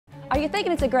Are you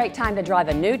thinking it's a great time to drive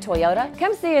a new Toyota?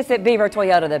 Come see us at Beaver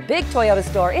Toyota, the big Toyota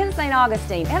store in St.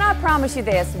 Augustine, and I promise you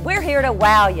this, we're here to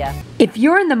wow you. If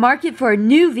you're in the market for a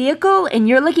new vehicle and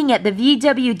you're looking at the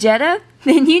VW Jetta,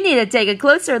 then you need to take a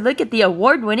closer look at the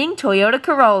award-winning Toyota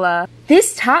Corolla.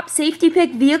 This top safety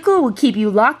pick vehicle will keep you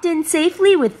locked in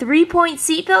safely with 3-point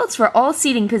seatbelts for all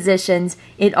seating positions.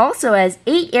 It also has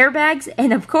 8 airbags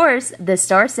and, of course, the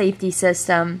Star Safety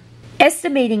System.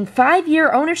 Estimating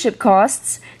 5-year ownership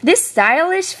costs, this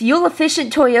stylish,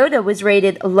 fuel-efficient Toyota was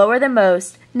rated lower than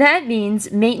most. That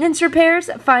means maintenance repairs,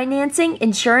 financing,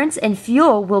 insurance, and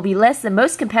fuel will be less than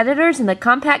most competitors in the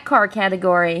compact car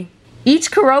category.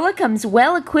 Each Corolla comes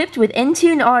well equipped with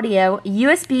Entune audio,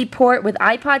 USB port with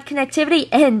iPod connectivity,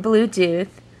 and Bluetooth.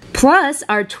 Plus,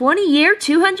 our 20-year,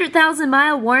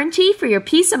 200,000-mile warranty for your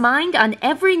peace of mind on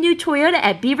every new Toyota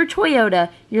at Beaver Toyota,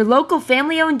 your local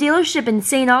family-owned dealership in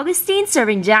St. Augustine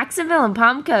serving Jacksonville and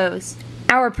Palm Coast.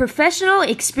 Our professional,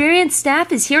 experienced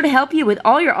staff is here to help you with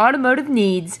all your automotive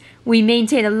needs. We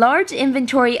maintain a large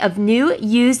inventory of new,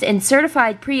 used, and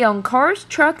certified pre-owned cars,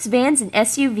 trucks, vans, and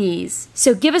SUVs.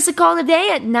 So give us a call today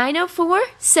at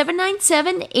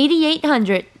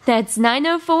 904-797-8800. That's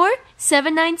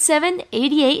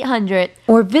 904-797-8800.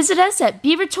 Or visit us at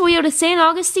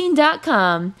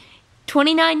beavertoyotastaugustine.com.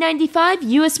 2995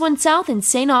 US 1 South in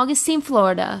St. Augustine,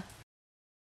 Florida.